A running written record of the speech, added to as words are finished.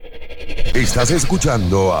Estás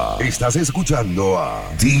escuchando a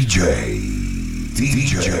DJ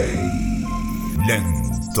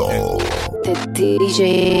Lento. The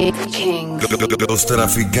DJ King.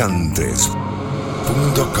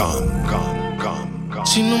 Lostraficantes.com.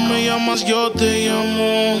 Si no me llamas, yo te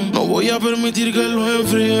llamo. No voy a permitir que lo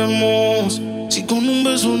enfriemos. Si con un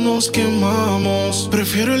beso nos quemamos,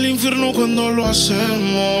 prefiero el infierno cuando lo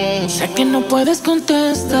hacemos. Sé que no puedes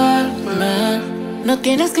contestarme, no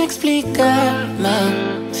tienes que explicarme.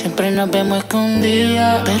 Siempre nos vemos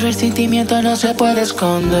escondidas, pero el sentimiento no se puede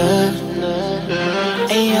esconder.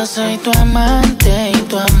 Y yo soy tu amante y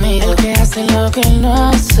tu amigo, el que hace lo que él no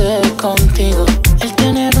hace contigo. Él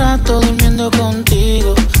tiene rato durmiendo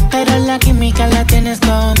contigo, pero la química la tienes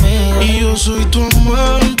conmigo. Y yo soy tu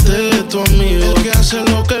amante, tu amigo, el que hace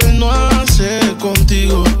lo que él no hace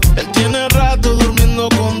contigo. Él tiene rato durmiendo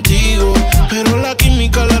contigo, pero la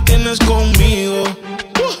química la tienes conmigo.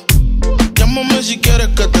 Llámame si quieres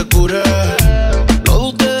que te cure. Lo de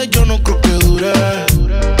ustedes yo no creo que dure.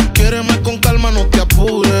 Quiéreme con calma, no te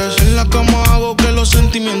apures. En la cama hago que los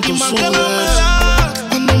sentimientos suben.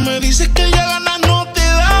 Cuando me dices que ya ganas no te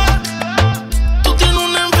da. Tú tienes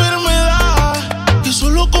una enfermedad que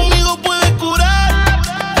solo conmigo puedes curar.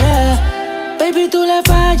 Baby, tú le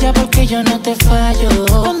fallas porque yo no te fallo.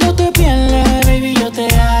 Cuando te pierdes, baby, yo te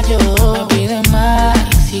hallo. Me pides más,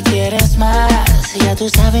 si quieres más. Si ya tú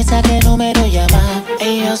sabes a qué número llamar.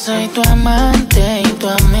 Y yo soy tu amante y tu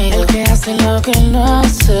amigo, el que hace lo que él no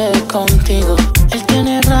hace contigo. Él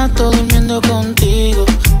tiene rato durmiendo contigo,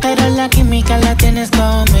 pero la química la tienes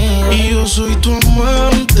conmigo. Y yo soy tu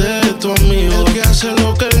amante, tu amigo, el que hace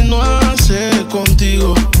lo que él no hace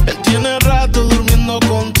contigo. Él tiene rato durmiendo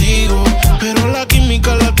contigo, pero la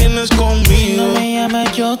química la tienes conmigo. Si no me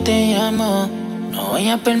llamas, yo te llamo. No voy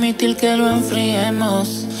a permitir que lo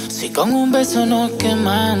enfriemos. Si con un beso nos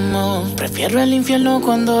quemamos, prefiero el infierno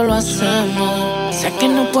cuando lo hacemos. Sé que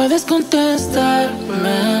no puedes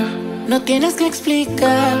contestarme, no tienes que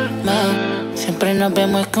explicarme. Siempre nos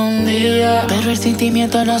vemos escondidas, pero el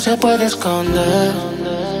sentimiento no se puede esconder.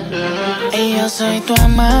 Y yo soy tu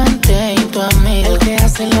amante y tu amigo, el que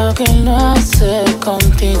hace lo que él no hace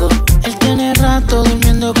contigo. Él tiene rato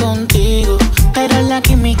durmiendo contigo, pero la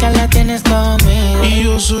química la tienes conmigo. Y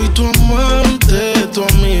yo soy tu amante, tu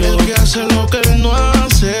amigo, el que hace lo que él no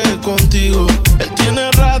hace contigo. Él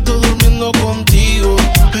tiene rato durmiendo contigo,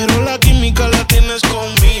 pero la química la tienes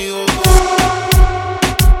conmigo.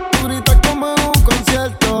 Tú gritas como en un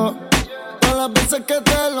concierto, todas las veces que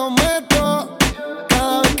te lo meto.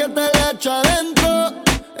 Cada vez que te le echo adentro,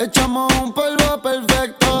 echamos un polvo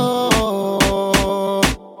perfecto.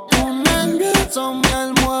 Un ángel son mi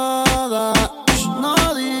almohada, no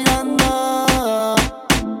digas nada.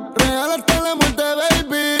 Regálate la muerte,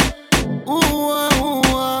 baby.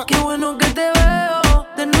 Qué bueno que te veo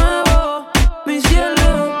de nuevo, mi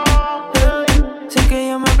cielo. Sé que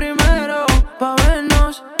llamé primero pa'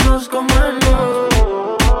 vernos, nos comemos.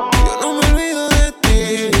 Yo no me olvido de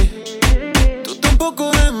ti, tú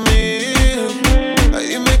tampoco de mí. Ay,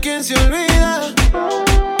 dime quién se olvida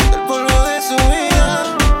del polvo de su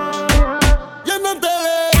vida. Yo no te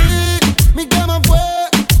leí, mi cama fue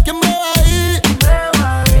quien me va ahí.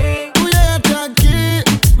 Tú llegaste aquí,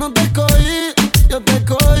 no te escogí, yo te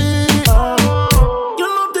escogí. Yo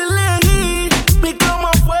no te elegí, mi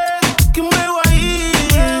cama fue quien me va a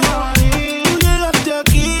ir. Tú llegaste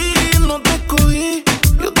aquí, no te escogí,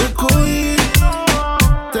 yo te escogí.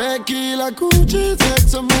 Tequila, cuchi,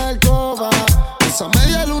 sexo en mi alcoba. Esa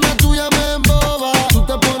media luna tuya me emboba. Tú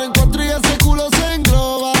te pones en cuatro y ese culo se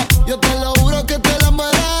engloba. Yo te lo juro que te la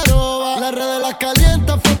roba. Las redes las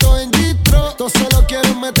calientas, fotos en gistro. Todos se lo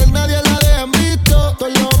quieren meter, nadie la dejan visto.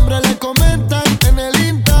 Todos los hombres le comentan en el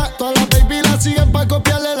Insta. Todas las baby la siguen pa'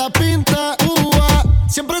 copiarle la pinta.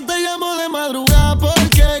 Siempre te llamo de madrugada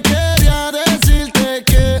porque quería decirte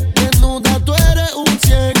que desnuda tú eres un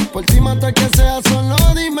 100. Por ti mata que sea solo,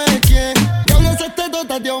 dime quién. Que hables este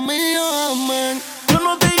tota, Dios mío, amén. Yo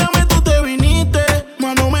no te llamé, tú te viniste,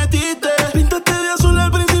 mano metiste. Pintaste de azul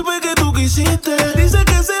al príncipe que tú quisiste. Dice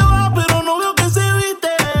que se va, pero no veo que se viste.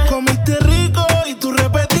 Comiste rico y tú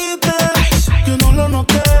repetiste. Yo no lo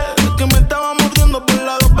noté, es que me estaba mordiendo por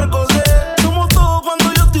lados precoces. Somos todos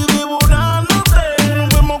cuando yo estoy devorándote. Nos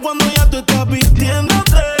vemos cuando ya tú estás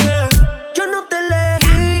vistiéndote. Yo no te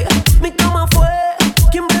elegí, mi cama fue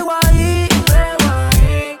quien bregó ahí.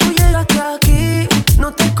 Tú llegaste aquí,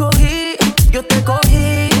 no te escogí, yo te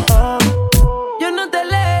cogí.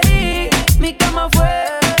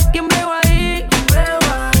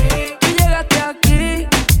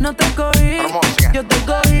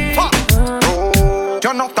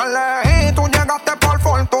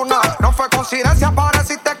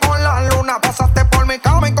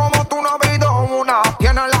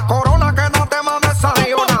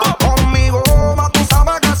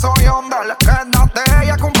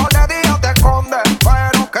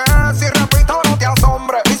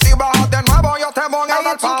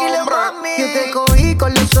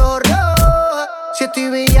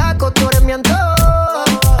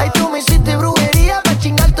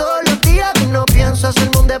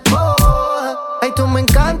 me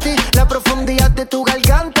encanta y la profundidad de tu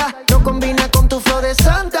garganta no combina con tu flow de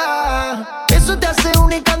santa. Eso te hace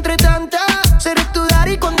única entre tantas. Seré tu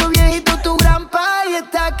daddy cuando viejito tu grampa. Y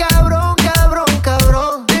está cabrón, cabrón,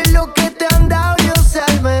 cabrón. De lo que te han dado yo sé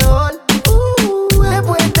el mejor. Le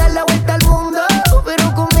puedes dar la vuelta al mundo,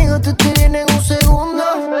 pero conmigo tú te vienes en un segundo.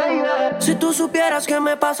 Si tú supieras qué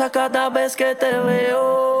me pasa cada vez que te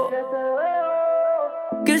veo,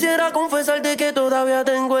 quisiera confesarte que todavía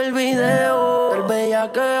tengo el video del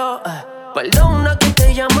bellaqueo. Perdona que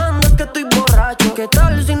esté llamando, es que estoy borracho. ¿Qué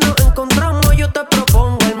tal si nos encontramos? Yo te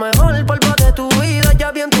propongo el mejor polvo de tu vida.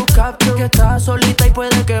 Ya vi en tu caption que estás solita y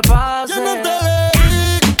puede que pase. Yo no te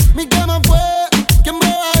leí, mi cama fue quien me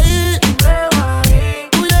va ahí.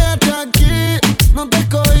 Tú llegaste aquí, no te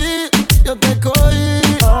escogí, yo te escogí.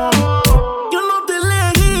 Yo no te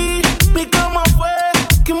elegí, mi cama fue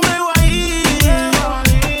quien me va ahí.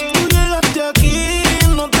 Tú llegaste aquí,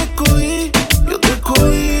 no te escogí, yo te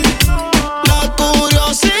escogí. La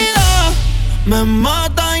curiosidad me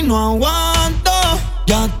mata y no aguanto.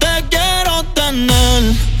 Ya te quiero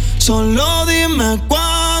tener, solo dime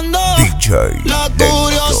cuándo. DJ La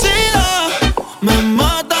curiosidad me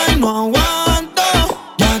mata y no aguanto.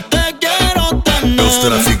 Ya te quiero tener, Los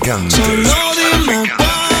Traficantes. solo dime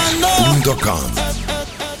cuándo. .com.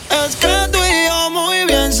 Es que tú y yo muy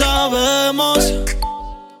bien sabemos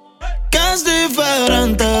que es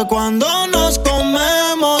diferente cuando nos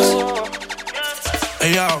comemos.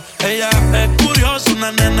 Ella es curiosa,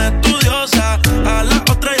 una nena estudiosa. A las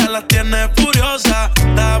otras ya las tiene furiosa.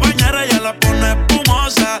 La bañera ya la pone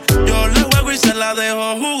espumosa. Yo le juego y se la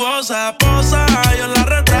dejo jugosa. Posa, yo la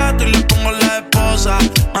retrato y le pongo la esposa.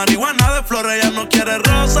 Marihuana de flores, ella no quiere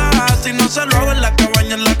rosa. Si no se lo hago en la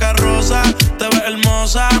cabaña, en la carroza. Te ves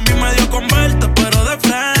hermosa, a mí me dio con verte, pero de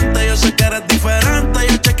frente. Yo sé que eres diferente.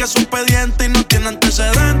 Yo chequeé su expediente y no tiene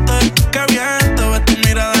antecedentes. Qué bien, te ves, tu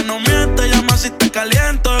mirada no miente. Llama si te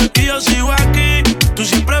caliento y yo sigo aquí. Tú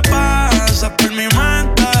siempre pasas por mi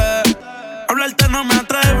mente. Hablarte no me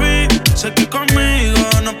atreví. Sé que conmigo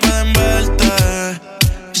no pueden verte.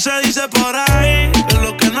 Se dice por ahí que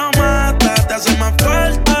lo que no mata te hace más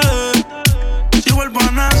fuerte. Si vuelvo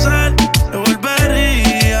a nacer, te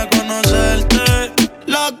volvería a conocerte.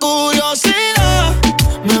 La curiosidad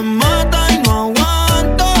me mata y no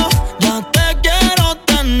aguanto. Ya te quiero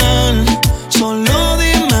tener, solo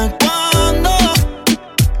dime cuándo.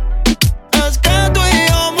 Es que tú y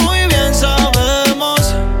yo muy bien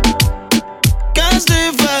sabemos que es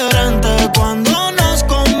diferente cuando nos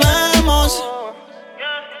comemos.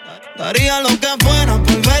 Daría lo que fuera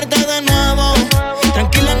por verte de nuevo.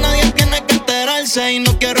 Tranquila, nadie tiene que enterarse. Y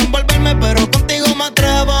no quiero envolverme, pero contigo me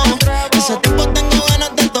atrevo. Ese tiempo tengo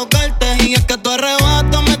ganas de tocarte. Y es que tu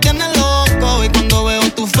arrebato me tiene loco. Y cuando veo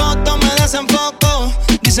tu foto me desenfoco.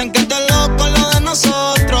 Dicen que es de loco lo de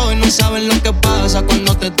nosotros. Y no saben lo que pasa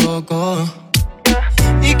cuando te toco.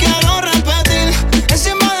 Y quiero repetir,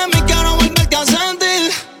 encima de mí quiero volverte a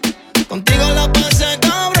sentir. Contigo la pasé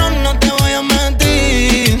cabrón, no te voy a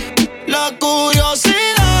mentir. La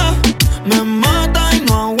curiosidad me mata y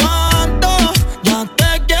no aguanto. Ya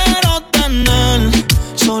te quiero tener,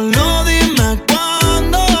 solo dime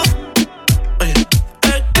cuándo. Oye,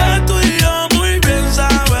 es que tú y yo muy bien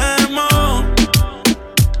sabemos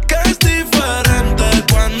que es diferente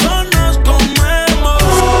cuando nos comemos.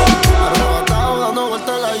 Arrebatado dando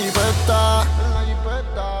vueltas en la jipeta.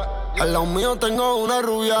 Al lado mío tengo una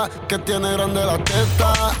rubia que tiene grande la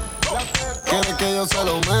testa. Quiere que yo se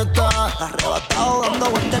lo meta. Arrebatado dando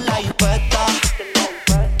vueltas en la jipeta.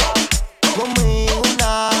 Conmigo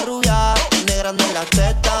una rubia tiene grande la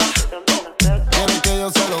teta. Quiere que yo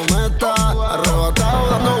se lo meta. Arrebatado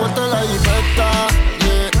dando vueltas en la jipeta.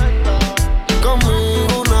 Yeah.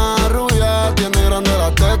 Conmigo una rubia tiene grande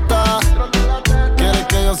la teta. Quiere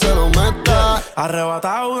que yo se lo meta.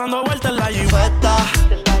 Arrebatado dando vueltas en la jipeta.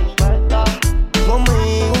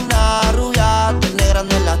 Conmigo una rubia tiene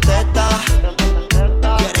grande la teta.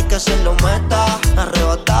 Quiere que se lo meta.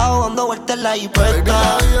 Arrebatado dando vueltas en la Baby, jipeta.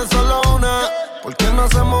 la vida es solo una. ¿Por qué no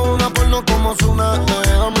hacemos una porno como Zuna?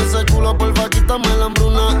 Déjame ese culo, porfa, quítame la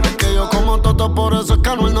hambruna. Es que yo como toto, por eso es que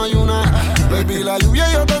Anuel no hay una. Baby, la lluvia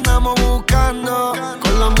y yo te andamos buscando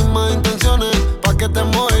con las mismas intenciones. Pa' que te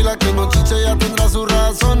mojes y la que no chiche ya tendrá sus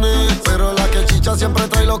razones. Pero la que chicha siempre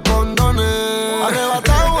trae los condones.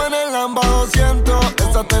 Arrebatado en el Lamba 200.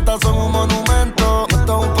 Esas tetas son un monumento.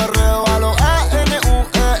 Esto es un perreo a los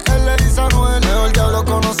A-N-U-E-L, dice Anuel. Mejor diablo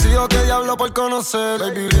conocido que diablo por conocer.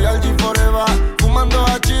 Baby, real G forever. Fumando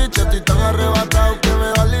hachiche, estoy tan arrebatado que me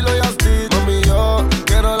da Lilo y Asti. Mami, yo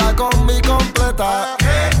quiero la combi completa.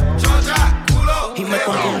 Y me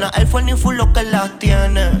compré una Air Force ni full lo que las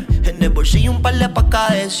tiene. En el bolsillo un par de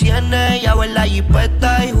pacas de cienes. Ya ve la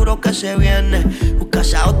jipeta y juro que se viene.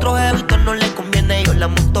 Buscarse a otros evitos no le conviene. Yo la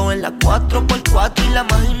monto en la 4x4 y la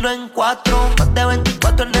imagino en 4. Más de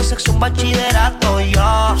 24 en el sexo, un bachillerato.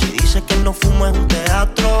 Ya, si dice que no fumo es un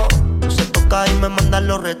teatro. Se toca y me mandan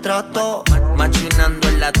los retratos. Machinando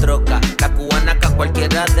en la troca, la cubana que a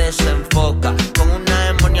cualquiera desenfoca. Con una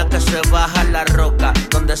demonia que se baja la roca.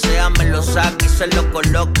 Donde sea me lo saca y se lo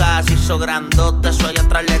coloca. Se hizo grandote, eso allá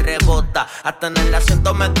atrás le rebota. Hasta en el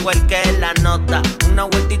asiento me cuelque la nota. Una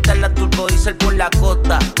vueltita en la turbo diesel por la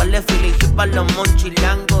costa. Vale filijí pa' los monchis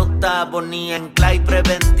langota. Bonía en clay,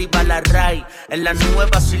 preventiva la ray. En la nube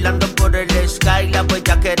vacilando por el sky. La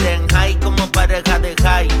huella que en high como pareja de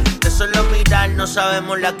high. De solo mirar no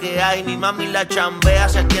sabemos la que hay. Mi mami la chambea,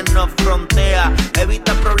 sé quien nos frontea.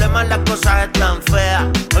 Evita problemas, las cosas están feas.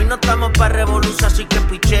 Hoy no estamos pa' revolución, así que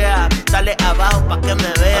pichea. Dale abajo pa' que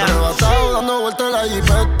me vean. Arrebatado dando vueltas en la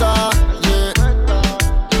jipeta, yeah.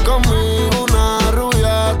 Conmigo una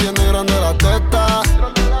rubia, tiene grande la teta.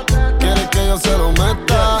 Quiere que yo se lo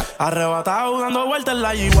meta. Arrebatado dando vueltas en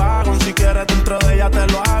la G-Wagon. Si quieres dentro de ella te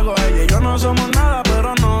lo hago. Ella y yo no somos nada,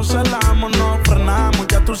 pero no celamos, no frenamos.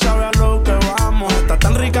 Ya tú sabes a lo que vamos. Está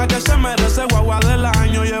tan rica que se merece guagua del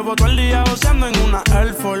año. Llevo todo el día goceando en una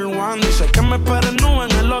Air Force One. Dice que me esperen nube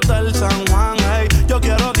en el Hotel San Juan. Hey, yo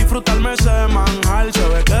quiero disfrutarme semanal. Se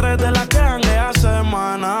ve que eres de la que janguea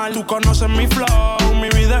semanal. Tú conoces mi flow, mi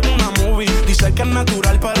vida es una movie. Dice que es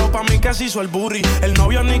natural, pero pa' mí que se hizo el booty. El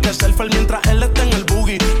novio ni que selfie mientras él está en el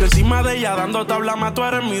boogie. Yo encima de ella dando tabla más, tú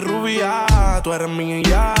eres mi rubia. Tú eres mi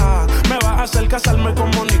ya. Me vas a hacer casarme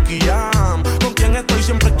como Nicky Jam. Con quien estoy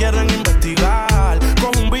siempre quieren investigar.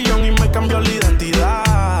 Con $1 billón y me cambió la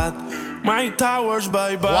identidad. My Towers,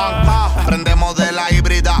 bye bye. Prendemos de la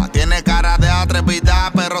híbrida. Tiene cara de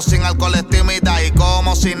atrevida, pero sin alcohol es tímida. Y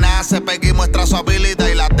como si nace, Peggy muestra su habilidad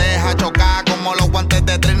y la deja chocar como los guantes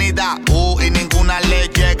de Trinidad. Y ninguna le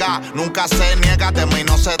llega, nunca se niega, de mí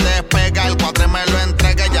no se despega. El cuadre me lo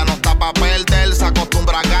entrega, ya no está pa' perder. Se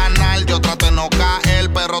acostumbra a ganar, yo trato de no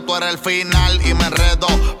caer, pero tú eres el final y me enredo.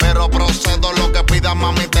 Pero procedo, lo que pidas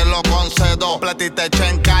mami te lo concedo. Platite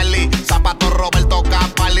en Cali, zapatos Roberto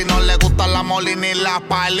Capali. No le gusta la Molly ni la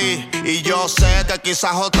Pali. Y yo sé que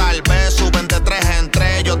quizás o tal vez suben de 3 en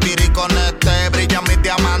 3. Yo tiré con este, brilla mis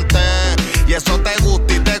diamantes. Y eso te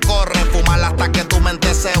gusta y te corre. Fumar hasta que tu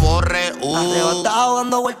mente se borre. Arrebatado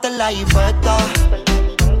dando vueltas en la jipeta.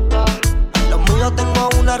 Los míos tengo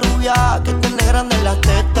una rubia que tiene grande las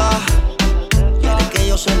tetas. Quiere que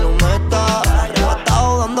yo se lo meta.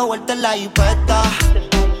 Arrebatado dando vueltas en la jipeta.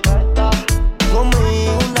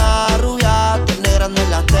 Conmigo una rubia tiene grande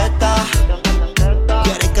las tetas.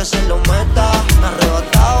 Quiere que se lo meta.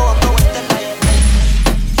 Arrebatado dando vueltas en la jipeta.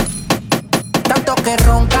 Tanto que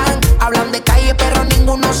roncan, hablan de calle pero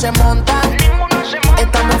ninguno se monta.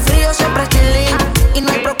 Estamos fríos, siempre chilling y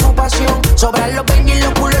no hay preocupación. Sobran los Benji,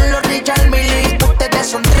 los culos, los Richard Millie. Ustedes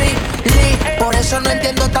son Trilly, por eso no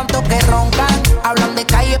entiendo tanto que roncan. Hablan de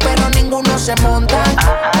calle pero ninguno se monta.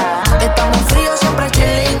 Estamos fríos, siempre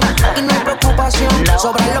chilling y no hay preocupación.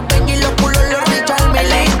 Sobran los Benji, los culos, los Richard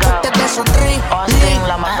Millie. Ustedes son Trilly.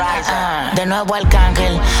 De nuevo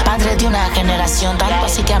Arcángel, padre de una generación. Tanto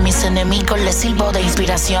así que a mis enemigos les sirvo de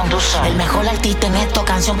inspiración. El mejor artista en esto,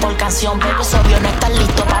 canción por canción. Pero es obvio no estar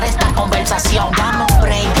listo para esta conversación. Dame un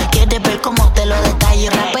break, quieres ver cómo te lo detallo.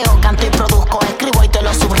 Rapeo, canto y produzco, escribo y te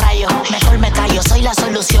lo subrayo. Mejor me callo, soy la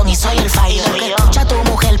solución y soy el fallo. Lo que escucha tu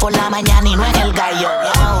mujer por la mañana y no es el gallo.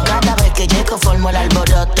 Cada vez que llego formo el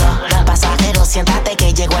alboroto. Pasajeros, siéntate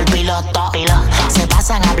que llegó el piloto. Se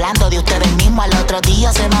pasan hablando de ustedes mismos. Al otro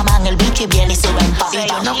día se maman el bicho y vienen y suben pa'. Y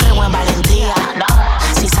yo no creo en valentía, no.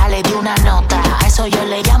 Si sale de una nota, a eso yo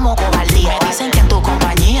le llamo cobardía. Me dicen que en tu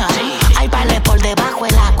compañía hay pales por debajo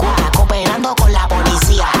del agua, cooperando con la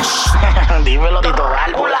policía. Dímelo, Tito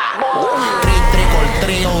Válvula. Trick or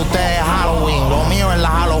treat, ustedes Halloween. Lo mío es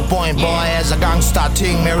la Hollow Point, boy, es a gangsta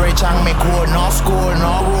thing. Me rich and me cool, no school,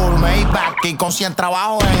 no rule. Maybach y con 100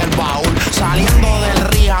 trabajos en el baúl. Saliendo del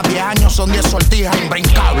Rija, 10 años son 10 sortijas,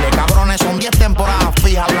 imbrincable. Cabrones, son 10 temporadas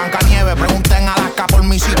fijas. Blanca Nieve, pregunten a Alaska por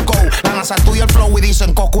mi circo. La NASA estudia el flow y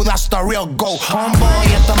dicen Coco, that's the real go.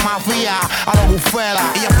 Homeboy, esto es mafia, a los bufera.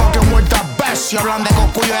 Y es fucking worth the best. Si hablan de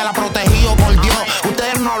Coco, yo era protegido por Dios.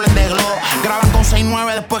 Ustedes no hablen de glow. Graban con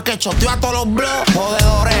 6-9 después que choteó a todos los blogs.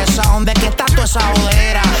 Jodedores, ¿a dónde que está toda esa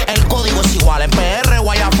jodera? El código es igual en PR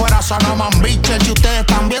o allá afuera, Sanoman Bitches. Y ustedes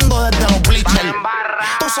están viendo desde los bleachers.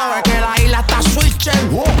 Tú sabes que la isla está switcher.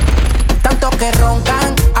 Tanto que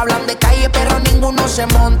roncan, hablan de calle pero ninguno se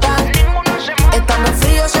monta. Estamos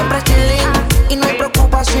fríos, siempre chilling y no hay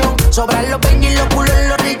preocupación. Sobran los Benji, los culos,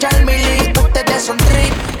 los Richard Mille. Ustedes son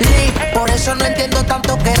Trilly, por eso no entiendo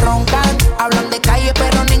tanto que roncan. Hablan de calle,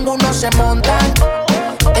 pero ninguno se montan.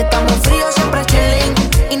 Estamos fríos, siempre chilling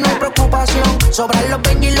y no hay preocupación. Sobran los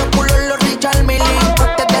Benji, los culos, los Richard Mille.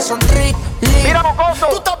 Ustedes son Trilly. Mira, mocoso,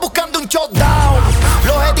 tú estás buscando un shutdown.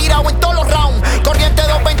 Los he tirado en todos los rounds. Corriente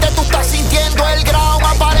 220, tú estás sintiendo el ground.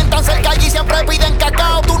 Aparentan ser calle y siempre piden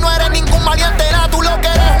cacao. Tú no eres ningún valiente, nada, tú lo que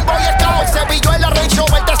eres un boy scout. Se pilló en la Range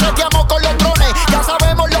Rover, te seteamos con los drones. Ya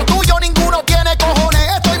sabemos lo tuyo, ninguno tiene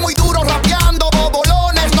cojones. Estoy muy duro rapeando,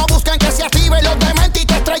 bobolones. No busquen que se activen los dementes y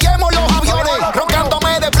te estrellemos los aviones.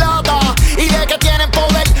 Roncándome de plata y de que tienen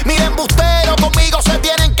poder. Miren bustero, conmigo se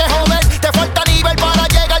tienen que joder. Te falta nivel para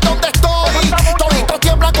llegar donde estoy. Toditos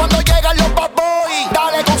tiemblan cuando llegan los bad boys.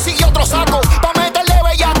 Dale, consigue otro saco pa' meterle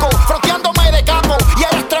bellaco. Fronteándome de capo y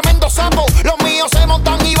eres tremendo sapo. Los míos se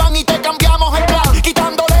montan y van y te cambiamos el plan.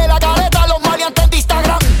 Quitándole la careta a los maleantes de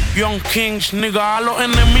Instagram. Young Kings, nigga, a los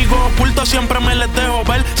enemigos ocultos siempre me les dejo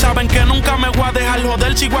ver. Saben que nunca me voy a dejar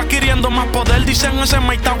joder. Sigo adquiriendo más poder. Dicen ese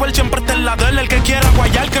Mike Tower siempre está en la del. El que quiera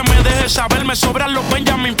guayar que me deje saber. Me sobran los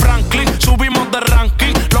Benjamin Franklin. Subimos de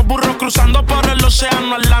ranking. Los burros cruzando por el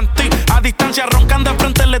océano Atlántico. A distancia roncan de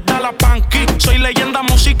frente les da la panqui. Soy leyenda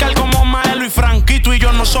musical como Maelo y Frankie. Tú y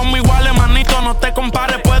yo no somos iguales, manito, no te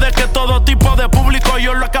compares. Puede que todo tipo de público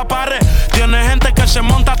yo lo acapare. Tiene gente que se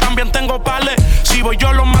monta, también tengo pales. Si voy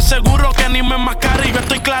yo lo más seguro que ni me enmascare. Y yo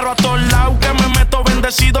estoy claro a todos lados que me meto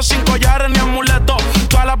bendecido sin collares ni amuletos.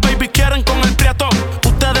 Todas las babies quieren con el prieto.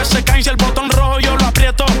 Ustedes se caen si el botón rojo yo lo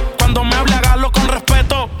aprieto. Cuando me hable hágalo con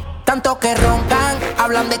respeto. Tanto que roncan,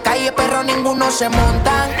 hablan de calle, pero ninguno se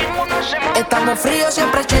montan. Estamos fríos,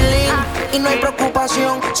 siempre chilling y no hay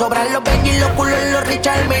preocupación. Sobran los Benji, los culos, los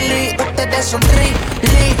Richard Mille. Ustedes son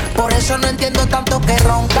Trilly, por eso no entiendo tanto que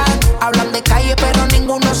roncan. Hablan de calle, pero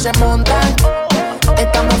ninguno se montan.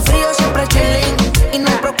 Estamos fríos, siempre chilling y no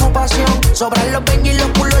hay preocupación. Sobran los Benji, los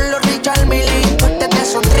culos, los Richard Mille.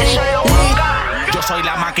 Ustedes son Trilly. Yo soy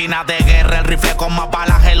la máquina de guerra, el rifle con más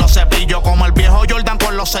balaje, los cepillos como el viejo Jordan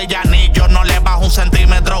con los 6 anillos. No le bajo 1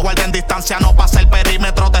 centímetro, guarden distancia, no pasa el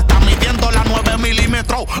perímetro. Te están midiendo la 9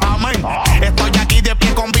 milímetros, amén. Estoy aquí de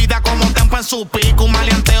pie con vida como tempo en su pico. Un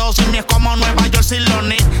maleanteo sin mí es como Nueva York sin los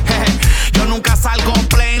Knicks. Yo nunca salgo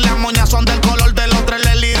plain, las moñas son del color de los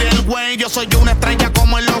 3 Lil Wayne. Yo soy una estrella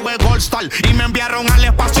como el logo de Gold Star y me enviaron al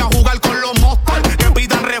espacio a jugar con los monsters. Que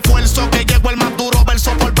pidan refuerzo, que llego el más duro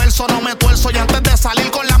verso por verso, no me tuerzo. Y antes de salir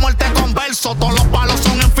con la muerte converso, todos los palos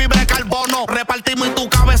son en fibra de carbono. Repartimos y tu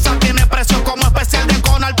cabeza tiene precio como especial de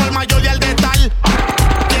Conal por mayor y el de tal.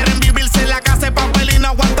 Quieren vivirse en la casa de papel y no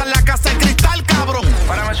aguantan la casa de cristal, cabrón.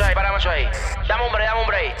 Párame eso ahí. Dame un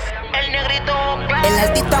break. El negrito. El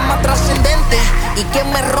artista más trascendente y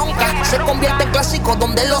quien me ronca se convierte en clásico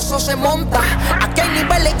donde el oso se monta. Aquí hay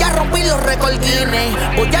niveles, ya rompí los récords Guinness.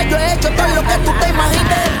 Pues ya yo he hecho todo lo que tú te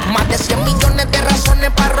imagines. Más de 100 millones de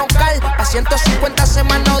razones para roncar. A 150